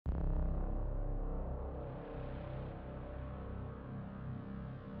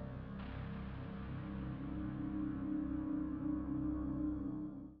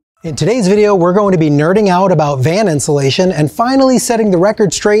In today's video, we're going to be nerding out about van insulation and finally setting the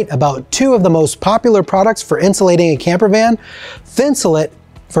record straight about two of the most popular products for insulating a camper van, Thinsulate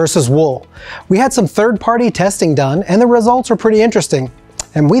versus wool. We had some third-party testing done and the results are pretty interesting,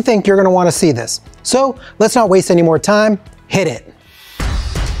 and we think you're going to want to see this. So let's not waste any more time, hit it.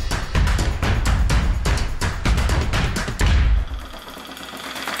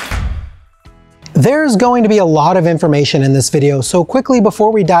 There's going to be a lot of information in this video, so quickly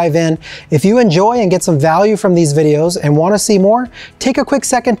before we dive in, if you enjoy and get some value from these videos and want to see more, take a quick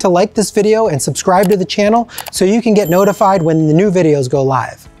second to like this video and subscribe to the channel so you can get notified when the new videos go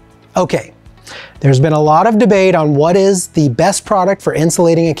live. Okay, there's been a lot of debate on what is the best product for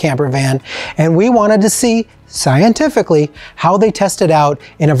insulating a camper van, and we wanted to see scientifically how they test it out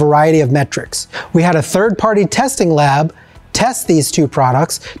in a variety of metrics. We had a third-party testing lab test these two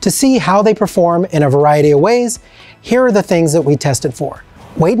products to see how they perform in a variety of ways. Here are the things that we tested for: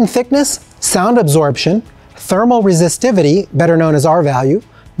 weight and thickness, sound absorption, thermal resistivity, better known as R value,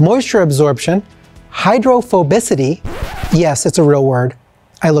 moisture absorption, hydrophobicity, yes, it's a real word,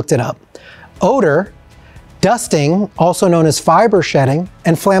 I looked it up, odor, dusting, also known as fiber shedding,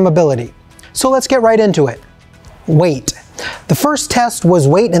 and flammability. So let's get right into it. Weight. The first test was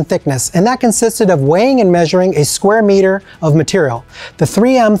weight and thickness, and that consisted of weighing and measuring a square meter of material. The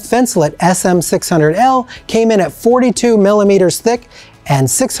 3M Thinsulate SM600L came in at 42 millimeters thick and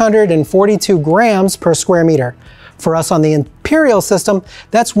 642 grams per square meter. For us on the Imperial system,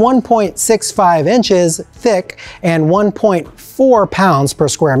 that's 1.65 inches thick and 1.4 pounds per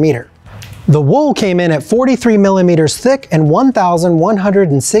square meter. The wool came in at 43 millimeters thick and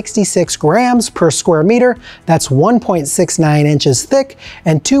 1,166 grams per square meter. That's 1.69 inches thick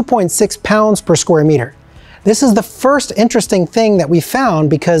and 2.6 pounds per square meter. This is the first interesting thing that we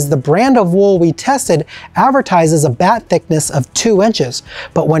found because the brand of wool we tested advertises a bat thickness of 2 inches,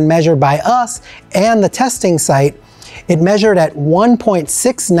 but when measured by us and the testing site, it measured at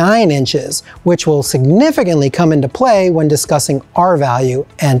 1.69 inches, which will significantly come into play when discussing R value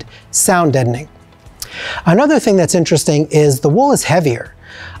and sound deadening. Another thing that's interesting is the wool is heavier,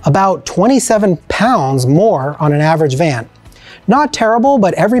 about 27 pounds more on an average van. Not terrible,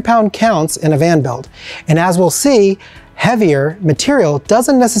 but every pound counts in a van build. And as we'll see, heavier material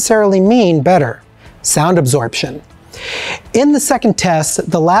doesn't necessarily mean better. Sound absorption. In the second test,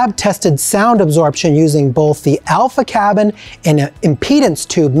 the lab tested sound absorption using both the alpha cabin and impedance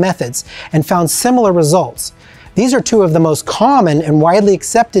tube methods and found similar results. These are two of the most common and widely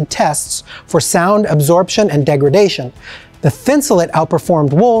accepted tests for sound absorption and degradation. The Thinsulate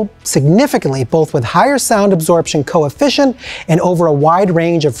outperformed wool significantly, both with higher sound absorption coefficient and over a wide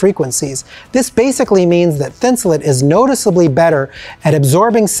range of frequencies. This basically means that Thinsulate is noticeably better at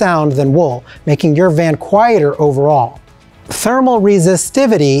absorbing sound than wool, making your van quieter overall. Thermal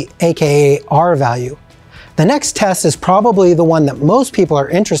resistivity, aka R value. The next test is probably the one that most people are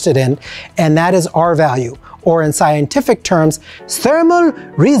interested in, and that is R value, or in scientific terms, thermal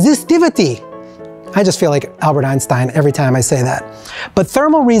resistivity. I just feel like Albert Einstein every time I say that. But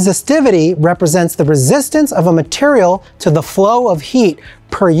thermal resistivity represents the resistance of a material to the flow of heat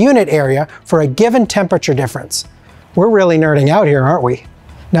per unit area for a given temperature difference. We're really nerding out here, aren't we?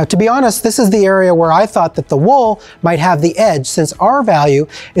 Now, to be honest, this is the area where I thought that the wool might have the edge, since R value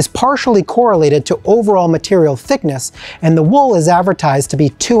is partially correlated to overall material thickness, and the wool is advertised to be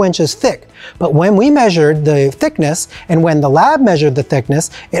 2 inches thick. But when we measured the thickness, and when the lab measured the thickness,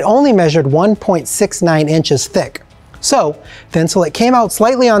 it only measured 1.69 inches thick. So, Thinsulate came out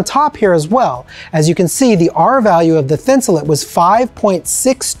slightly on top here as well. As you can see, the R value of the Thinsulate was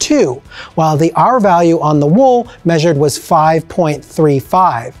 5.62, while the R value on the wool measured was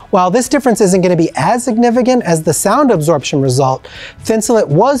 5.35. While this difference isn't going to be as significant as the sound absorption result, Thinsulate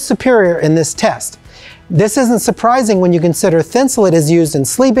was superior in this test. This isn't surprising when you consider Thinsulate is used in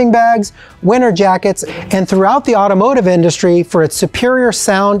sleeping bags, winter jackets, and throughout the automotive industry for its superior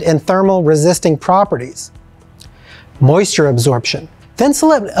sound and thermal resisting properties. Moisture absorption.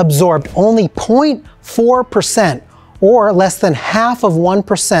 Thinsulate absorbed only 0.4%, or less than half of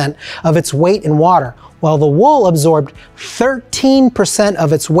 1% of its weight in water, while the wool absorbed 13%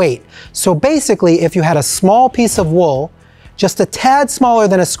 of its weight. So basically, if you had a small piece of wool, just a tad smaller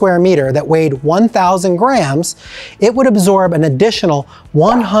than a square meter, that weighed 1,000 grams, it would absorb an additional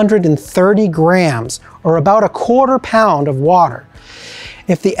 130 grams, or about a quarter pound of water.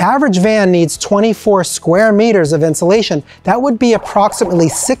 If the average van needs 24 square meters of insulation, that would be approximately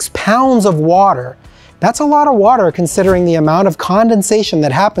 6 pounds of water. That's a lot of water considering the amount of condensation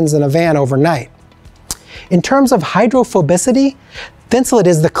that happens in a van overnight. In terms of hydrophobicity, Thinsulate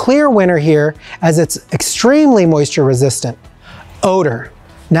is the clear winner here as it's extremely moisture resistant. Odor.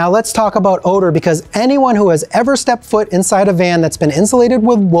 Now let's talk about odor, because anyone who has ever stepped foot inside a van that's been insulated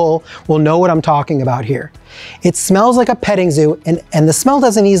with wool will know what I'm talking about here. It smells like a petting zoo, and the smell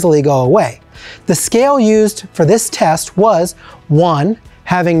doesn't easily go away. The scale used for this test was 1,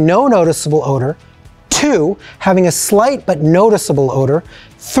 having no noticeable odor, 2, having a slight but noticeable odor,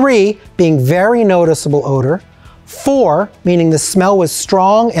 3, being very noticeable odor, 4, meaning the smell was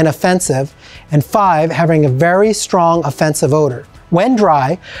strong and offensive, and 5, having a very strong offensive odor. When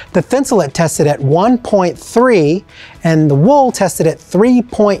dry, the Thinsulate tested at 1.3 and the wool tested at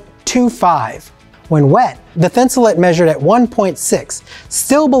 3.25. When wet, the Thinsulate measured at 1.6,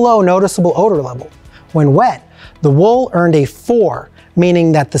 still below noticeable odor level. When wet, the wool earned a 4,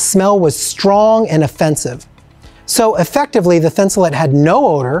 meaning that the smell was strong and offensive. So effectively, the Thinsulate had no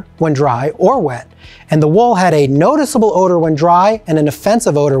odor when dry or wet, and the wool had a noticeable odor when dry and an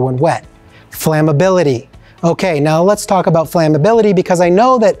offensive odor when wet. Flammability. Okay, now let's talk about flammability, because I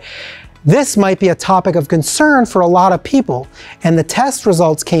know that this might be a topic of concern for a lot of people, and the test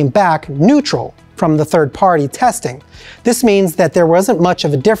results came back neutral from the third-party testing. This means that there wasn't much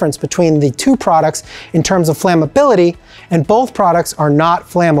of a difference between the two products in terms of flammability, and both products are not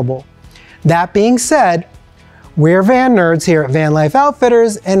flammable. That being said, we're van nerds here at Van Life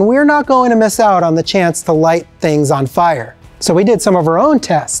Outfitters, and we're not going to miss out on the chance to light things on fire. So we did some of our own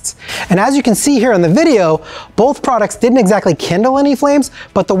tests. And as you can see here in the video, both products didn't exactly kindle any flames,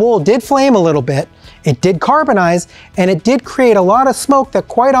 but the wool did flame a little bit, it did carbonize, and it did create a lot of smoke that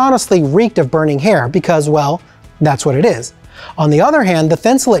quite honestly reeked of burning hair, because, well, that's what it is. On the other hand, the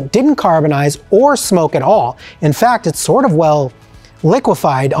Thinsulate didn't carbonize or smoke at all. In fact, it's sort of, well,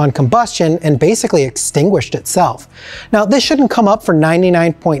 liquefied on combustion and basically extinguished itself. Now, this shouldn't come up for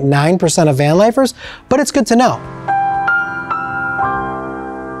 99.9% of van lifers, but it's good to know.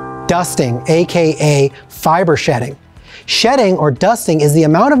 Dusting, aka fiber shedding. Shedding or dusting is the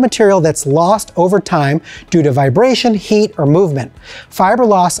amount of material that's lost over time due to vibration, heat, or movement. Fiber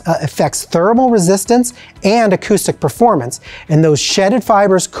loss affects thermal resistance and acoustic performance, and those shedded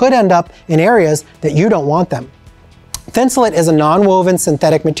fibers could end up in areas that you don't want them. Thinsulate is a non-woven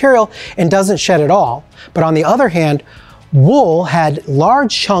synthetic material and doesn't shed at all, but on the other hand, wool had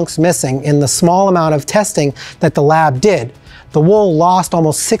large chunks missing in the small amount of testing that the lab did. The wool lost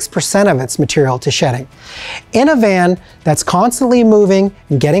almost 6% of its material to shedding. In a van that's constantly moving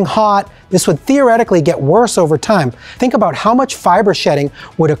and getting hot, this would theoretically get worse over time. Think about how much fiber shedding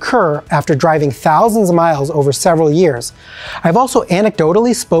would occur after driving thousands of miles over several years. I've also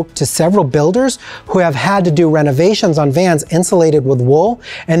anecdotally spoke to several builders who have had to do renovations on vans insulated with wool,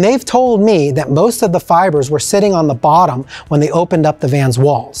 and they've told me that most of the fibers were sitting on the bottom when they opened up the van's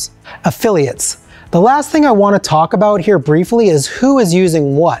walls. Affiliates. The last thing I want to talk about here briefly is who is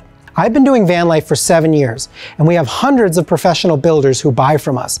using what. I've been doing van life for 7 years, and we have hundreds of professional builders who buy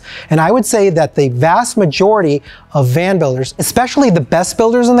from us. And I would say that the vast majority of van builders, especially the best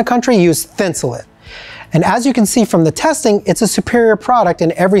builders in the country, use Thinsulate. And as you can see from the testing, it's a superior product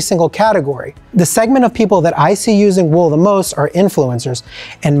in every single category. The segment of people that I see using wool the most are influencers.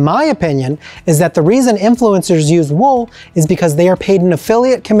 And my opinion is that the reason influencers use wool is because they are paid an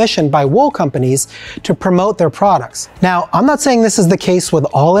affiliate commission by wool companies to promote their products. Now, I'm not saying this is the case with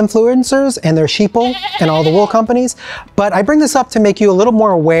all influencers and their sheeple and all the wool companies, but I bring this up to make you a little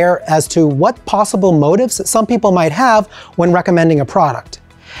more aware as to what possible motives some people might have when recommending a product.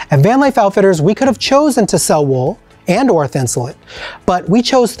 At Van Life Outfitters, we could have chosen to sell wool and or Thinsulate, but we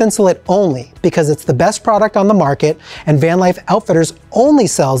chose Thinsulate only because it's the best product on the market, and Van Life Outfitters only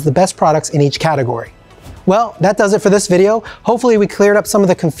sells the best products in each category. Well, that does it for this video. Hopefully we cleared up some of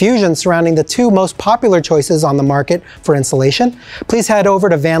the confusion surrounding the two most popular choices on the market for insulation. Please head over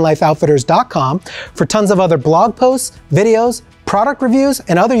to vanlifeoutfitters.com for tons of other blog posts, videos, product reviews,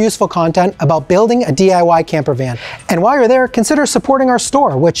 and other useful content about building a DIY camper van. And while you're there, consider supporting our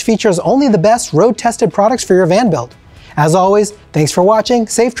store, which features only the best road-tested products for your van build. As always, thanks for watching,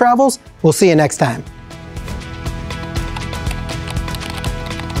 safe travels, we'll see you next time.